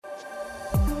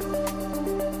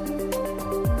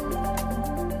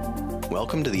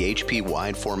Welcome to the HP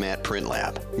Wide Format Print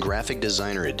Lab, Graphic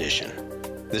Designer Edition.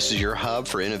 This is your hub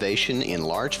for innovation in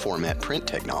large format print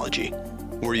technology,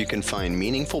 where you can find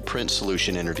meaningful print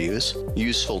solution interviews,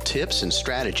 useful tips and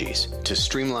strategies to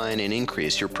streamline and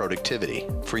increase your productivity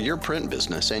for your print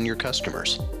business and your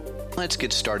customers. Let's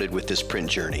get started with this print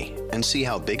journey and see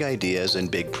how big ideas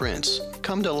and big prints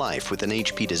come to life with an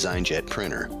HP DesignJet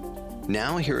printer.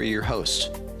 Now here are your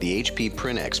hosts, the HP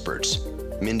print experts,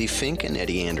 Mindy Fink and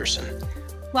Eddie Anderson.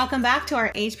 Welcome back to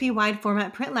our HP Wide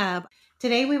Format Print Lab.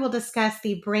 Today we will discuss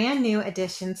the brand new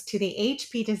additions to the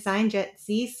HP DesignJet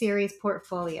Z Series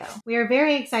portfolio. We are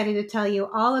very excited to tell you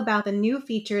all about the new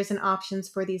features and options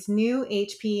for these new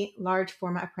HP large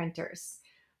format printers.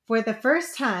 For the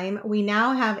first time, we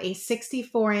now have a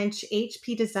 64-inch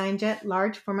HP DesignJet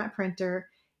large format printer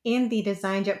in the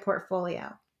DesignJet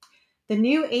portfolio. The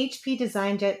new HP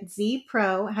DesignJet Z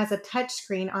Pro has a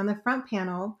touchscreen on the front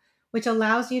panel, which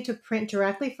allows you to print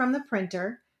directly from the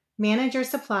printer, manage your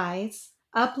supplies,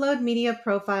 upload media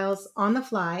profiles on the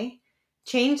fly,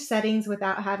 change settings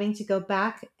without having to go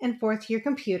back and forth to your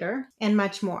computer, and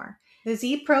much more. The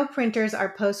Z Pro printers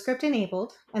are PostScript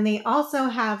enabled, and they also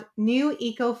have new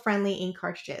eco-friendly ink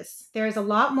cartridges. There's a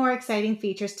lot more exciting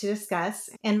features to discuss,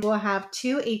 and we'll have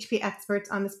two HP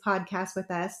experts on this podcast with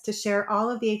us to share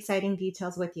all of the exciting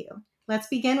details with you. Let's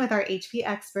begin with our HP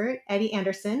expert, Eddie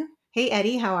Anderson. Hey,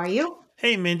 Eddie, how are you?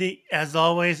 Hey, Mindy. As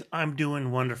always, I'm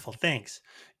doing wonderful. Thanks.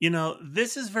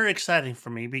 This is very exciting for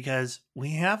me because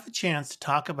we have a chance to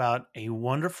talk about a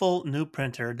wonderful new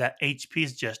printer that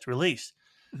HP's just released.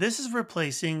 This is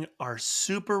replacing our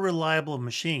super reliable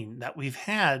machine that we've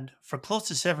had for close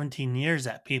to 17 years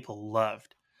that people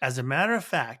loved. As a matter of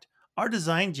fact, our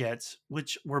DesignJets,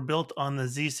 which were built on the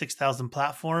Z6000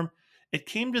 platform, it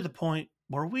came to the point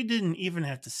where we didn't even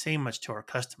have to say much to our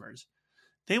customers.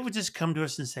 They would just come to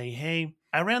us and say, hey,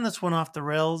 I ran this one off the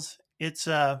rails. It's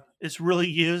really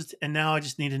used, and now I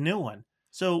just need a new one.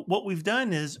 So what we've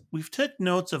done is we've took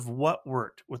notes of what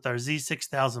worked with our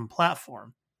Z6000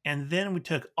 platform, and then we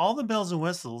took all the bells and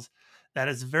whistles that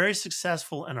is very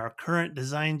successful in our current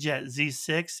DesignJet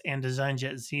Z6 and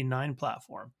DesignJet Z9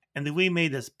 platform. And then we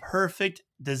made this perfect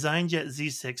DesignJet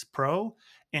Z6 Pro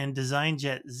and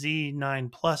DesignJet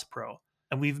Z9 Plus Pro.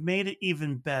 And we've made it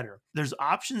even better. There's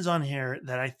options on here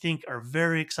that I think are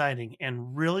very exciting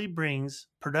and really brings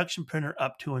production printer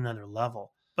up to another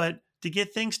level. But to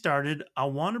get things started, I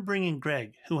want to bring in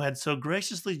Greg, who had so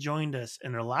graciously joined us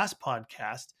in our last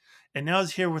podcast, and now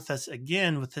is here with us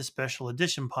again with this special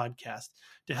edition podcast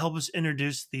to help us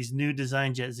introduce these new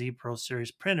DesignJet Z Pro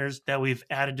Series printers that we've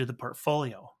added to the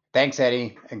portfolio. Thanks,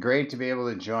 Eddie. Great to be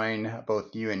able to join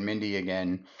both you and Mindy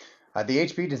again. The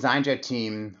HP DesignJet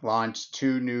team launched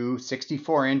two new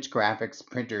 64-inch graphics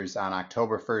printers on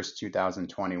October 1st,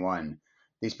 2021.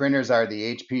 These printers are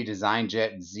the HP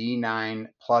DesignJet Z9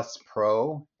 Plus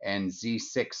Pro and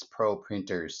Z6 Pro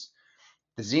printers.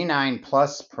 The Z9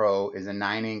 Plus Pro is a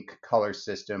 9-ink color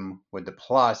system, with the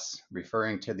plus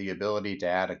referring to the ability to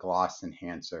add a gloss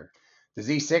enhancer. The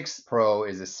Z6 Pro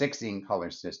is a 6-ink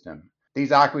color system.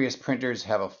 These aqueous printers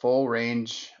have a full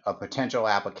range of potential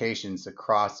applications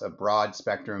across a broad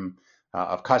spectrum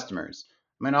of customers.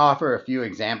 I'm going to offer a few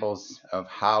examples of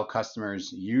how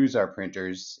customers use our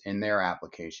printers in their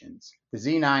applications. The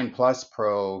Z9 Plus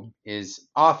Pro is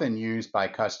often used by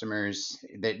customers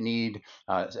that need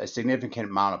a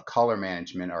significant amount of color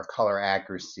management or color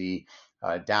accuracy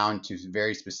down to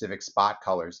very specific spot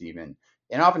colors even.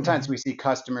 And oftentimes we see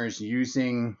customers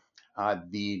using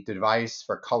the device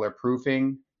for color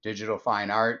proofing, digital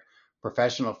fine art,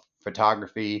 professional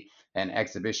photography, and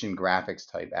exhibition graphics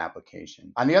type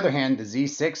application. On the other hand, the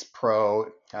Z6 Pro,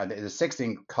 the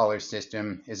 6-ink color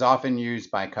system, is often used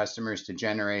by customers to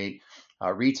generate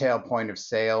retail point of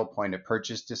sale, point of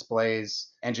purchase displays,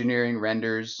 engineering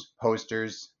renders,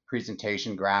 posters,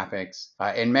 presentation graphics,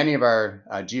 and many of our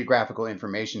geographical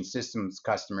information systems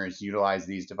customers utilize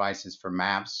these devices for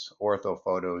maps,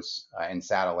 orthophotos, and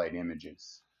satellite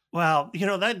images. Wow,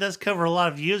 that does cover a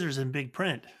lot of users in big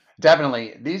print.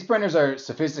 Definitely. These printers are a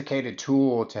sophisticated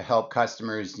tool to help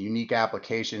customers' unique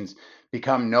applications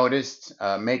become noticed,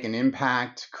 make an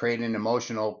impact, create an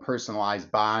emotional,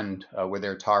 personalized bond with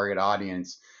their target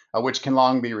audience, which can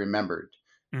long be remembered.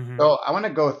 Mm-hmm. So I want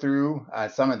to go through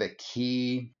some of the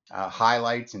key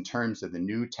highlights in terms of the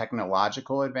new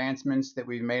technological advancements that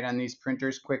we've made on these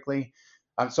printers quickly.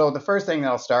 So the first thing that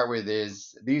I'll start with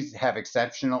is these have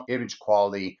exceptional image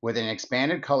quality with an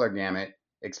expanded color gamut,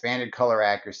 expanded color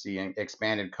accuracy, and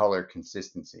expanded color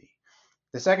consistency.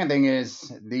 The second thing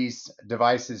is these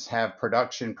devices have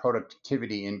production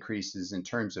productivity increases in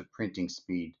terms of printing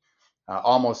speed.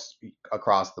 almost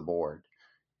across the board.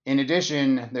 In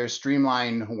addition, there's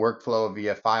streamlined workflow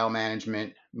via file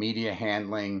management, media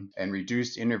handling, and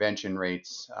reduced intervention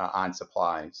rates on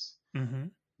supplies. Mm-hmm.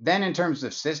 Then, in terms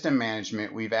of system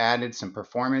management, we've added some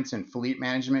performance and fleet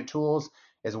management tools,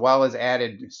 as well as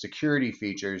added security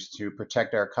features to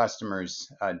protect our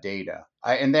customers' data.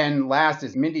 And then, last,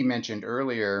 as Mindy mentioned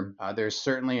earlier, there's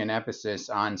certainly an emphasis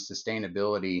on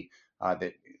sustainability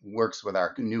that works with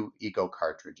our new eco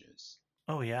cartridges.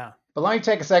 Oh, yeah. But let me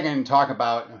take a second and talk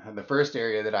about the first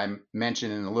area that I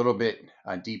mentioned in a little bit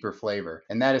deeper flavor,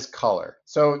 and that is color.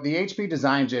 So the HP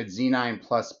DesignJet Z9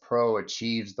 Plus Pro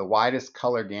achieves the widest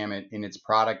color gamut in its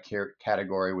product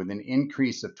category with an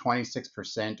increase of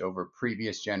 26% over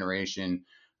previous generation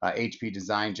HP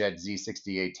DesignJet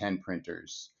Z6810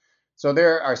 printers. So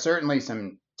there are certainly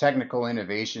some technical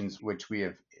innovations which we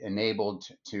have enabled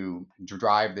to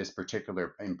drive this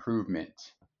particular improvement.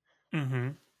 Mm-hmm.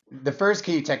 The first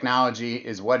key technology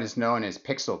is what is known as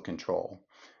pixel control.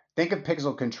 Think of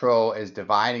pixel control as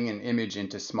dividing an image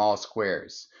into small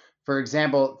squares. For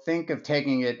example, think of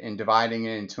taking it and dividing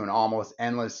it into an almost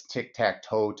endless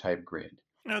tic-tac-toe type grid.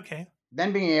 Okay.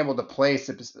 Then being able to place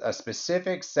a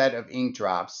specific set of ink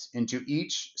drops into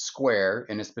each square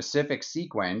in a specific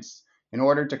sequence in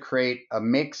order to create a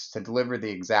mix to deliver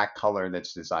the exact color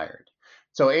that's desired.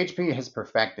 So HP has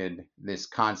perfected this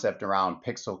concept around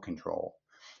pixel control.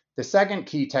 The second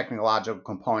key technological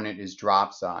component is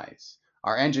drop size.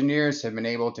 Our engineers have been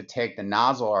able to take the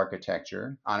nozzle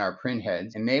architecture on our print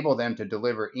heads, enable them to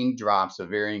deliver ink drops of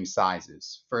varying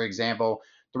sizes. For example,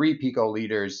 3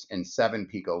 picoliters and 7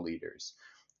 picoliters.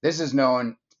 This is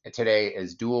known today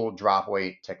as dual drop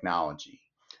weight technology.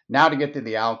 Now to get to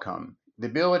the outcome. The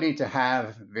ability to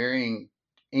have varying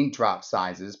ink drop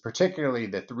sizes, particularly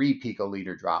the 3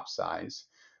 picoliter drop size,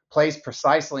 placed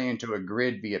precisely into a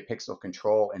grid via pixel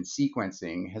control and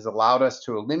sequencing has allowed us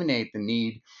to eliminate the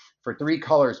need for 3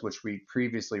 colors which we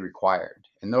previously required.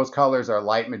 And those colors are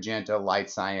light magenta, light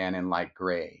cyan, and light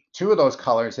gray. 2 of those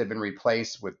colors have been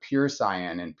replaced with pure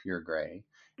cyan and pure gray.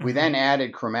 We then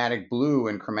added chromatic blue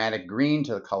and chromatic green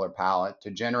to the color palette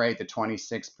to generate the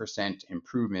 26%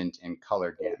 improvement in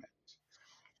color gamut.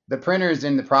 The printer is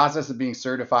in the process of being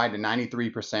certified to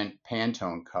 93%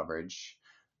 Pantone coverage.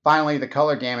 Finally, the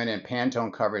color gamut and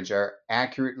Pantone coverage are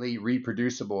accurately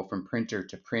reproducible from printer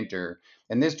to printer,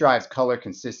 and this drives color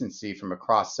consistency from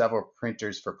across several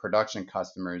printers for production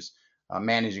customers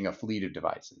managing a fleet of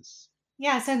devices.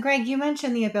 Yeah, so Greg, you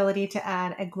mentioned the ability to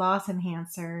add a gloss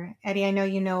enhancer. Eddie, I know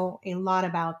you know a lot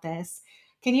about this.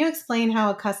 Can you explain how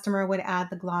a customer would add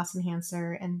the gloss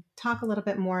enhancer and talk a little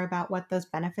bit more about what those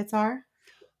benefits are?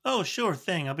 Oh, sure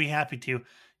thing. I'll be happy to.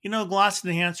 Gloss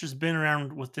Enhancer's been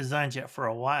around with DesignJet for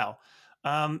a while.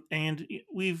 And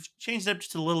we've changed it up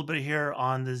just a little bit here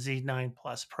on the Z9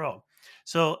 Plus Pro.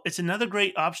 So it's another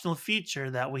great optional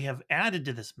feature that we have added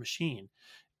to this machine,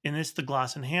 and it's the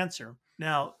Gloss Enhancer.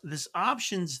 Now, this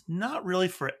option's not really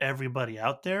for everybody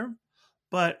out there,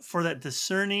 but for that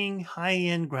discerning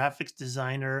high-end graphics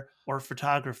designer or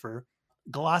photographer,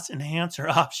 Gloss Enhancer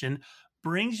option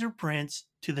brings your prints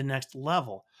to the next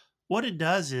level. What it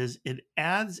does is it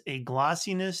adds a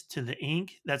glossiness to the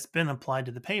ink that's been applied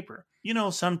to the paper.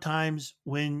 Sometimes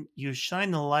when you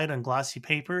shine the light on glossy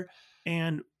paper,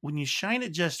 and when you shine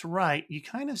it just right, you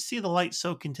kind of see the light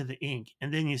soak into the ink,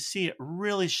 and then you see it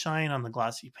really shine on the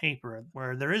glossy paper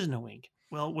where there is no ink.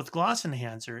 Well, with Gloss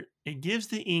Enhancer, it gives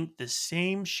the ink the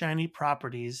same shiny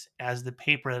properties as the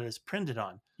paper that is printed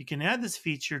on. You can add this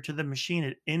feature to the machine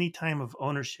at any time of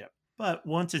ownership. But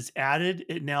once it's added,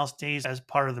 it now stays as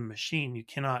part of the machine. You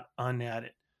cannot unadd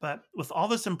it. But with all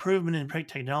this improvement in print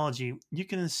technology, you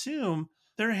can assume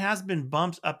there has been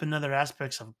bumps up in other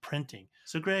aspects of printing.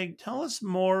 So Greg, tell us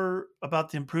more about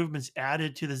the improvements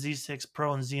added to the Z6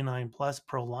 Pro and Z9 Plus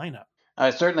Pro lineup.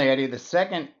 Certainly, Eddie. The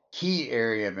second key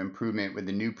area of improvement with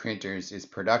the new printers is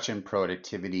production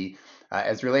productivity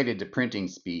as related to printing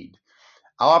speed.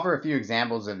 I'll offer a few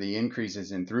examples of the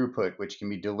increases in throughput which can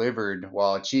be delivered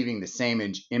while achieving the same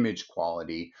image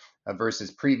quality versus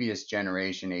previous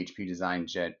generation HP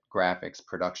DesignJet graphics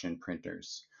production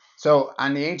printers. So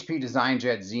on the HP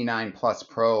DesignJet Z9 Plus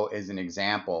Pro as an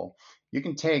example, you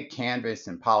can take canvas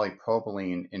and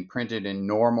polypropylene and print it in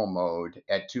normal mode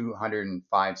at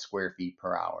 205 square feet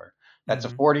per hour. That's a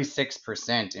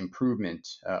 46% improvement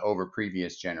over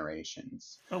previous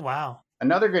generations. Oh, wow.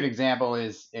 Another good example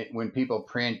is when people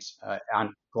print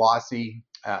on glossy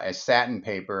satin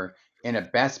paper in a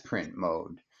best print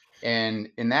mode. And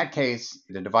in that case,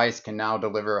 the device can now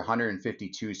deliver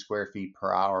 152 square feet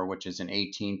per hour, which is an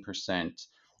 18%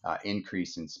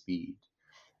 increase in speed.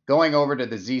 Going over to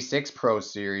the Z6 Pro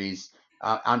series,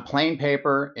 on plain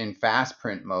paper in fast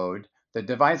print mode, the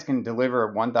device can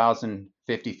deliver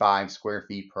 1,055 square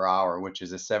feet per hour, which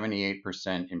is a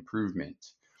 78%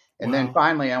 improvement. And then Wow.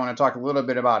 finally, I want to talk a little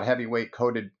bit about heavyweight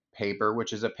coated paper,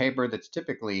 which is a paper that's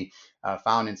typically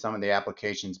found in some of the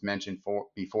applications mentioned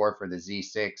before for the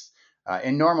Z6.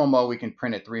 In normal mode, we can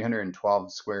print at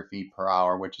 312 square feet per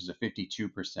hour, which is a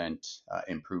 52%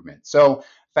 improvement. So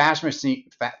fast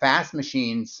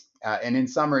machines, and in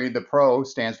summary, the Pro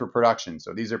stands for production.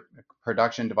 So these are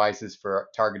production devices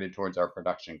targeted towards our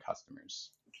production customers.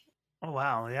 Oh,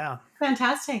 wow. Yeah.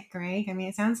 Fantastic, Greg. I mean,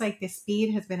 it sounds like the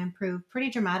speed has been improved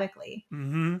pretty dramatically.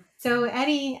 Mm-hmm. So,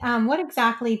 Eddie, what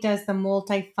exactly does the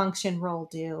multifunction roll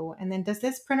do? And then does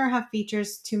this printer have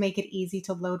features to make it easy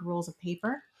to load rolls of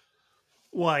paper?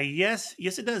 Why, yes,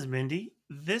 it does, Mindy.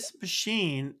 This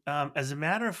machine, as a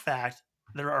matter of fact,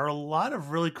 there are a lot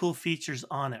of really cool features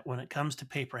on it when it comes to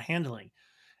paper handling.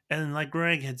 And like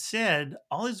Greg had said,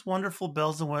 all these wonderful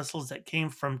bells and whistles that came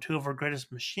from two of our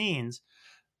greatest machines,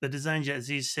 the DesignJet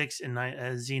Z6 and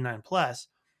Z9 Plus,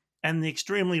 and the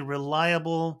extremely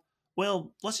reliable,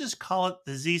 well, let's just call it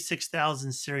the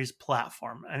Z6000 series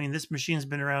platform. I mean, this machine's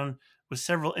been around with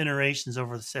several iterations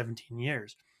over the 17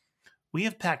 years. We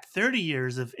have packed 30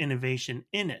 years of innovation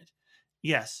in it.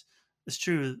 Yes, it's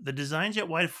true. The DesignJet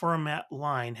wide format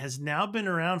line has now been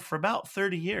around for about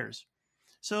 30 years.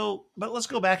 So, but let's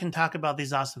go back and talk about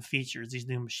these awesome features these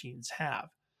new machines have.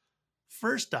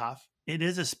 First off, it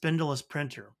is a spindleless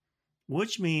printer,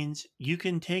 which means you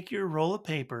can take your roll of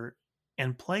paper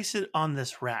and place it on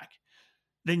this rack.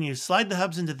 Then you slide the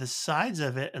hubs into the sides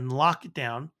of it and lock it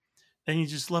down. Then you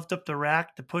just lift up the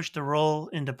rack to push the roll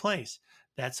into place.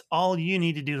 That's all you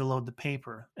need to do to load the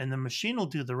paper, and the machine will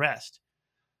do the rest.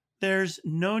 There's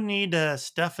no need to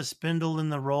stuff a spindle in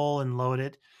the roll and load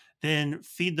it, then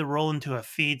feed the roll into a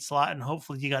feed slot, and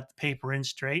hopefully you got the paper in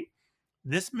straight.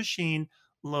 This machine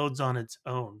loads on its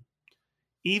own.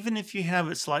 Even if you have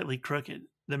it slightly crooked,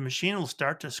 the machine will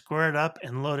start to square it up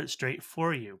and load it straight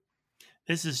for you.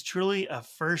 This is truly a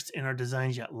first in our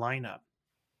DesignJet lineup.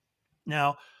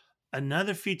 Now,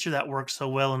 another feature that works so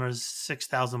well in our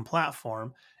 6000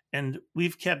 platform, and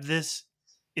we've kept this,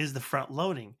 is the front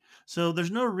loading. So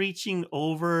there's no reaching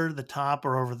over the top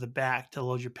or over the back to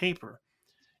load your paper.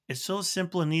 It's so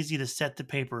simple and easy to set the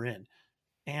paper in.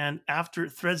 And after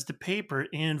it threads the paper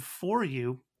in for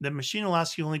you, the machine will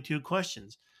ask you only two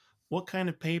questions. What kind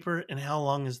of paper and how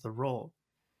long is the roll?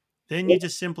 Then you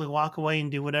just simply walk away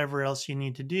and do whatever else you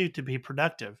need to do to be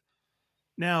productive.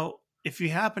 Now, if you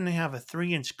happen to have a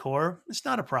 3-inch core, it's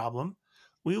not a problem.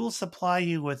 We will supply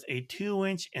you with a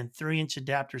 2-inch and 3-inch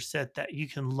adapter set that you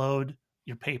can load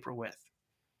your paper with.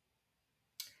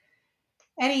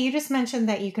 Eddie, you just mentioned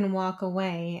that you can walk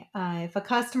away. If a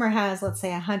customer has, let's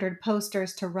say, 100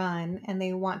 posters to run and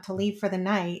they want to leave for the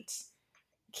night,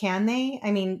 can they?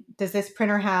 I mean, does this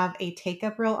printer have a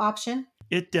take-up reel option?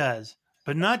 It does,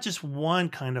 but not just one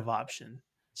kind of option.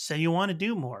 Say you want to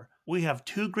do more. We have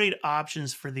two great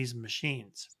options for these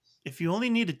machines. If you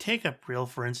only need a take-up reel,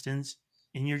 for instance,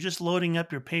 and you're just loading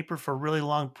up your paper for really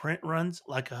long print runs,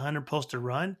 like a 100 poster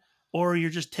run, or you're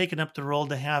just taking up the roll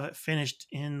to have it finished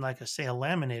in, like, say, a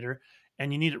laminator,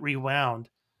 and you need it rewound,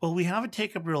 well, we have a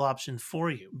take-up reel option for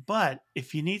you. But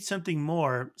if you need something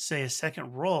more, say a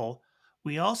second roll,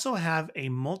 we also have a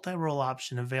multi-roll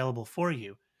option available for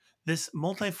you. This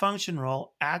multifunction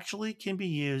roll actually can be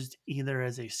used either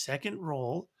as a second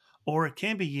roll or it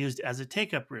can be used as a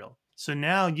take-up reel. So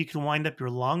now you can wind up your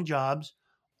long jobs,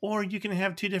 or you can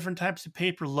have two different types of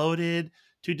paper loaded,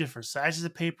 two different sizes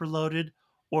of paper loaded,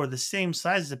 or the same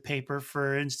size of paper,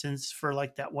 for instance, for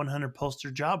like that 100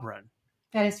 poster job run.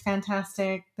 That is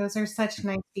fantastic. Those are such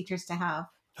nice features to have.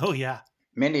 Oh, yeah.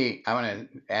 Mindy, I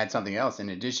want to add something else. In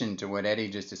addition to what Eddie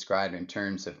just described in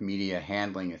terms of media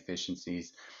handling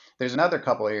efficiencies, there's another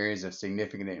couple areas of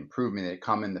significant improvement that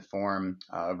come in the form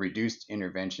of reduced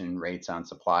intervention rates on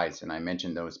supplies, and I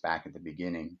mentioned those back at the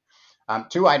beginning.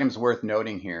 Two items worth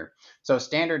noting here. So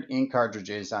standard ink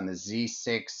cartridges on the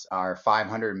Z6 are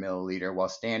 500 milliliter, while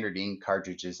standard ink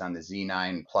cartridges on the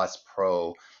Z9 Plus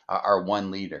Pro are 1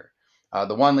 liter.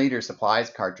 The 1 liter supplies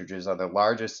cartridges are the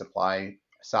largest supply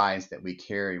size that we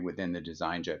carry within the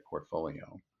DesignJet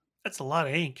portfolio. That's a lot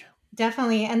of ink.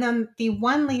 Definitely. And then the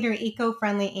 1 liter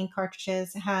eco-friendly ink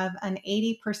cartridges have an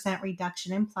 80%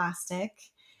 reduction in plastic.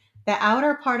 The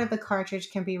outer part of the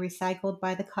cartridge can be recycled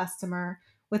by the customer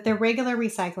with the regular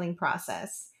recycling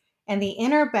process. And the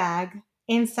inner bag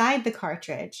inside the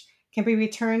cartridge can be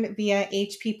returned via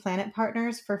HP Planet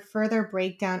Partners for further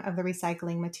breakdown of the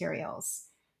recycling materials.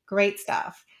 Great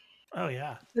stuff. Oh,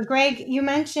 yeah. So, Greg, you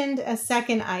mentioned a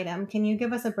second item. Can you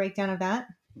give us a breakdown of that?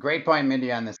 Great point,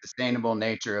 Mindy, on the sustainable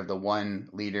nature of the 1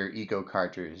 liter eco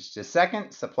cartridge. The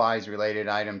second supplies related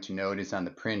item to note is on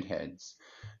the print heads.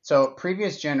 So,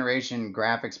 previous generation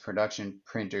graphics production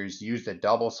printers used a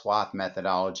double swath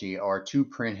methodology or two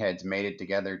print heads mated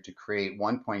together to create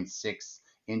 1.6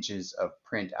 inches of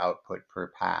print output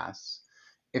per pass.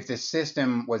 If the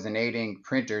system was an 8 ink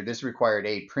printer, this required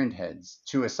 8 print heads,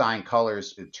 two assigned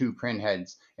colors to two print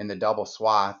heads in the double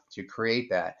swath to create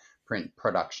that print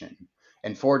production,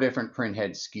 and four different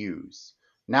printhead SKUs.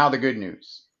 Now, the good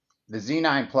news: the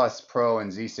Z9 Plus Pro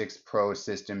and Z6 Pro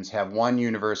systems have one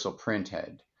universal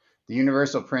printhead. The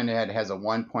universal printhead has a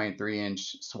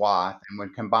 1.3-inch swath, and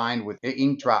when combined with the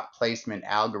ink drop placement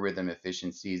algorithm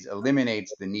efficiencies,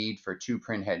 eliminates the need for two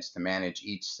printheads to manage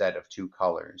each set of two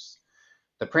colors.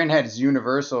 The printhead is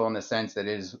universal in the sense that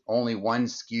it is only one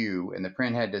SKU, and the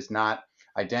printhead does not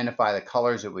identify the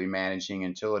colors it will be managing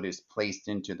until it is placed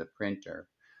into the printer.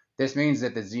 This means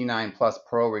that the Z9 Plus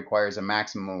Pro requires a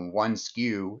maximum of one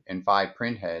SKU and five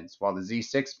printheads, while the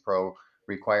Z6 Pro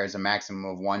requires a maximum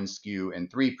of one SKU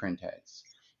and three printheads.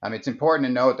 It's important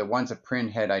to note that once a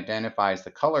printhead identifies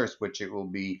the colors which it will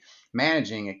be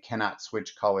managing, it cannot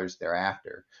switch colors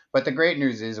thereafter. But the great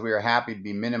news is we are happy to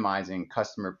be minimizing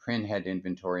customer printhead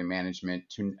inventory management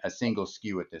to a single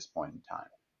SKU at this point in time.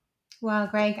 Well,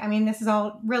 Greg, this is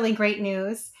all really great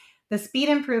news. The speed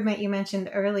improvement you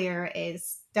mentioned earlier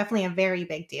is definitely a very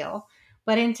big deal.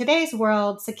 But in today's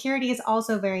world, security is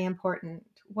also very important.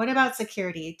 What about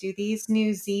security? Do these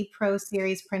new Z Pro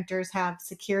series printers have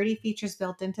security features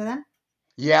built into them?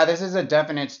 Yeah, this is a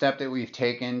definite step that we've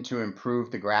taken to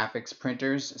improve the graphics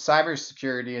printers.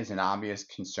 Cybersecurity is an obvious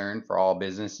concern for all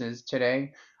businesses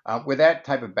today. With that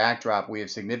type of backdrop, we have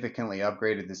significantly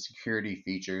upgraded the security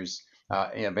features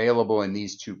available in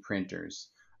these two printers.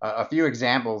 A few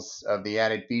examples of the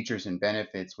added features and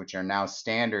benefits, which are now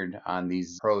standard on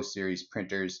these Pro Series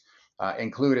printers,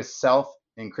 include a self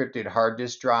encrypted hard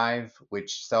disk drive,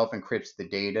 which self encrypts the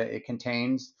data it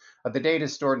contains. The data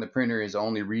stored in the printer is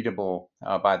only readable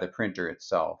by the printer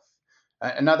itself.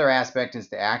 Another aspect is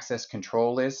the access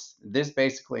control list. This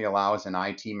basically allows an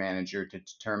IT manager to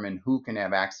determine who can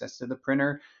have access to the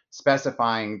printer,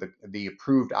 specifying the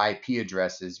approved IP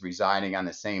addresses residing on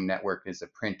the same network as the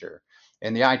printer.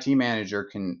 And the IT manager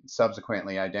can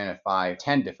subsequently identify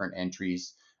 10 different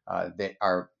entries that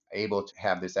are able to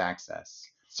have this access.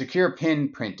 Secure pin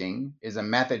printing is a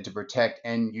method to protect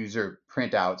end user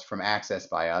printouts from access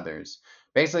by others.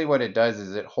 Basically, what it does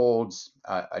is it holds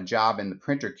a job in the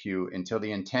printer queue until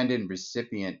the intended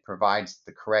recipient provides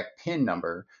the correct PIN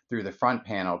number through the front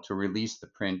panel to release the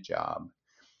print job.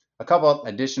 A couple of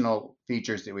additional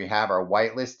features that we have are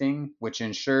whitelisting, which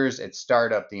ensures at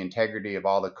startup the integrity of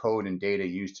all the code and data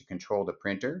used to control the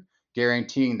printer,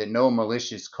 guaranteeing that no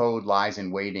malicious code lies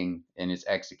in waiting and is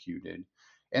executed.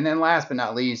 And then last but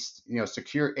not least,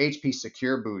 secure HP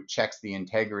Secure Boot checks the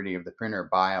integrity of the printer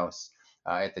BIOS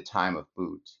at the time of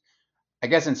boot. I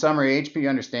guess in summary, HP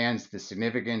understands the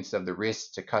significance of the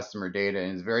risks to customer data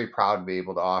and is very proud to be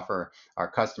able to offer our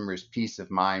customers peace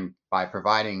of mind by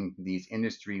providing these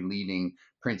industry-leading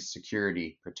print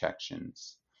security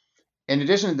protections. In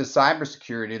addition to the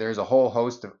cybersecurity, there's a whole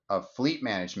host of fleet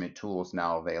management tools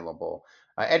now available.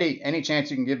 Eddie, any chance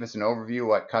you can give us an overview of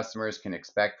what customers can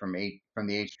expect from the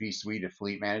HP suite of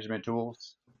fleet management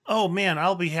tools? Oh man,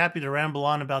 I'll be happy to ramble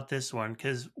on about this one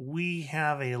because we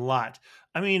have a lot.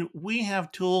 We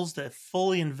have tools that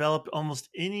fully envelop almost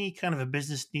any kind of a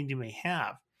business need you may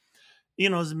have.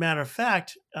 As a matter of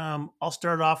fact, I'll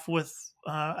start off with,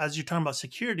 as you're talking about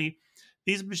security,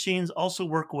 these machines also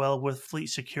work well with fleet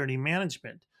security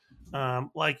management.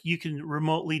 Like you can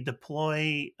remotely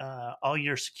deploy all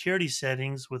your security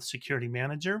settings with Security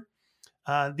Manager.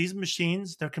 These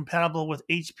machines, they're compatible with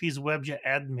HP's WebJet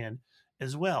admin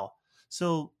as well.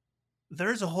 So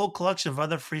there's a whole collection of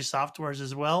other free softwares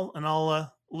as well, and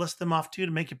I'll list them off too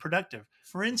to make it productive.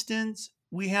 For instance,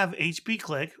 we have HP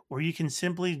Click, where you can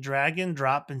simply drag and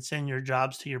drop and send your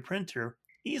jobs to your printer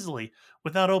easily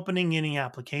without opening any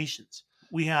applications.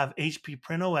 We have HP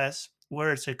Print OS,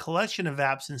 where it's a collection of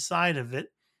apps inside of it.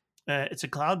 It's a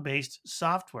cloud-based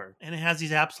software, and it has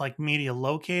these apps like Media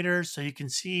Locator, so you can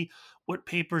see what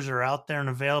papers are out there and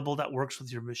available that works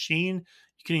with your machine.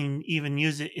 You can even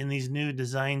use it in these new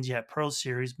DesignJet Pro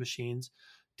Series machines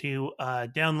to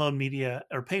download media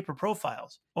or paper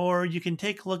profiles. Or you can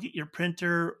take a look at your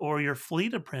printer or your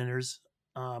fleet of printers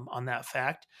on that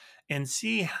fact and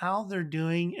see how they're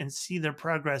doing and see their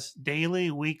progress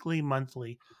daily, weekly,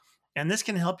 monthly. And this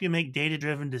can help you make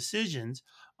data-driven decisions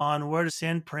on where to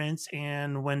send prints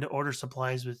and when to order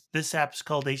supplies with this app is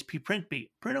called HP PrintBeat.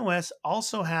 PrintOS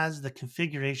also has the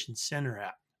Configuration Center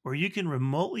app, where you can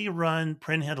remotely run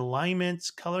printhead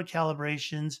alignments, color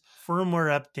calibrations,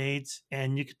 firmware updates,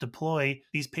 and you can deploy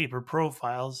these paper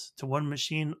profiles to one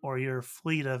machine or your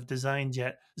fleet of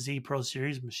DesignJet Z Pro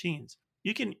Series machines.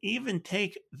 You can even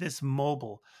take this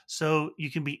mobile, so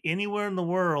you can be anywhere in the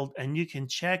world and you can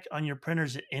check on your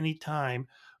printers at any time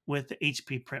with the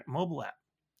HP Print mobile app.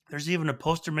 There's even a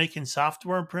poster making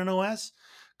software in PrintOS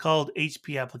called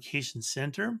HP Application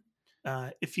Center.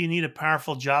 If you need a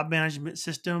powerful job management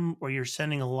system where you're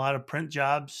sending a lot of print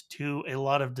jobs to a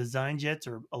lot of DesignJets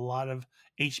or a lot of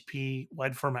HP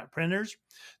wide format printers,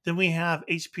 then we have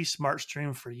HP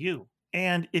SmartStream for you.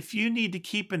 And if you need to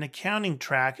keep an accounting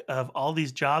track of all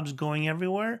these jobs going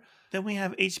everywhere, then we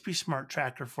have HP Smart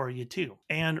Tracker for you too.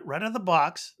 And right out of the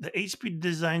box, the HP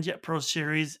DesignJet Pro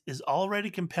Series is already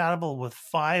compatible with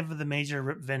 5 of the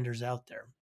major vendors out there.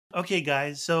 Okay,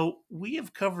 guys, so we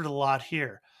have covered a lot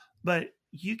here, but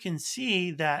you can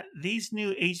see that these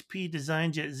new HP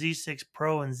DesignJet Z6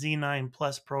 Pro and Z9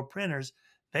 Plus Pro printers,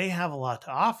 they have a lot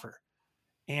to offer.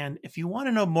 And if you want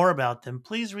to know more about them,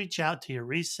 please reach out to your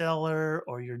reseller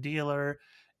or your dealer,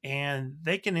 and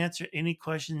they can answer any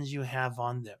questions you have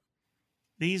on them.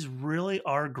 These really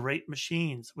are great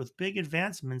machines with big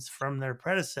advancements from their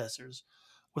predecessors,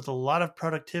 with a lot of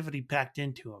productivity packed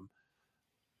into them.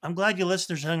 I'm glad you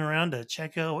listeners hung around to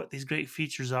check out what these great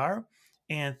features are.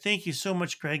 And thank you so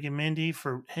much, Greg and Mindy,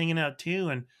 for hanging out too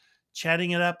and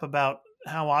chatting it up about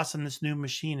how awesome this new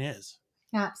machine is.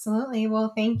 Absolutely.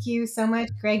 Well, thank you so much,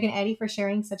 Greg and Eddie, for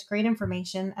sharing such great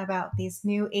information about these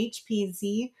new HP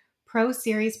Z Pro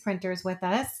Series printers with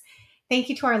us. Thank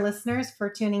you to our listeners for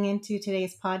tuning into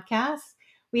today's podcast.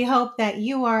 We hope that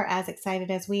you are as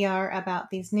excited as we are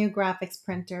about these new graphics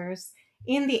printers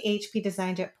in the HP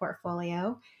DesignJet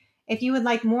portfolio. If you would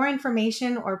like more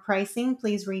information or pricing,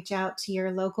 please reach out to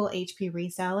your local HP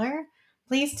reseller.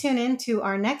 Please tune in to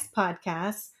our next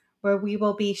podcast, where we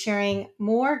will be sharing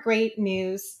more great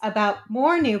news about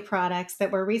more new products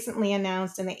that were recently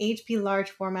announced in the HP large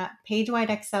format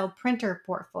PageWide XL printer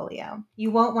portfolio.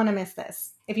 You won't want to miss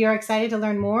this. If you're excited to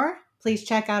learn more, please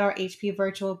check out our HP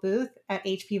virtual booth at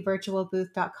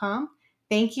hpvirtualbooth.com.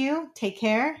 Thank you, take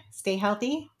care, stay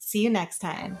healthy, see you next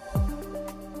time.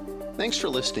 Thanks for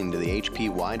listening to the HP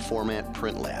Wide Format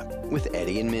Print Lab with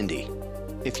Eddie and Mindy.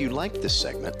 If you liked this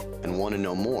segment and want to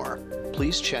know more,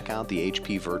 please check out the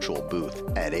HP Virtual Booth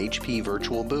at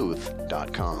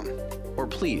hpvirtualbooth.com. Or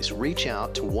please reach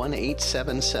out to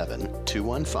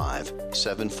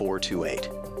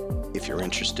 1-877-215-7428. If you're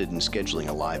interested in scheduling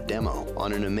a live demo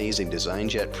on an amazing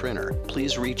DesignJet printer,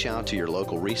 please reach out to your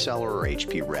local reseller or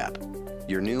HP rep.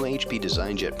 Your new HP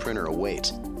DesignJet printer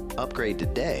awaits. Upgrade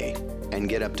today and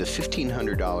get up to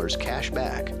 $1,500 cash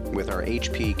back with our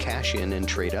HP Cash In and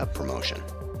Trade Up promotion.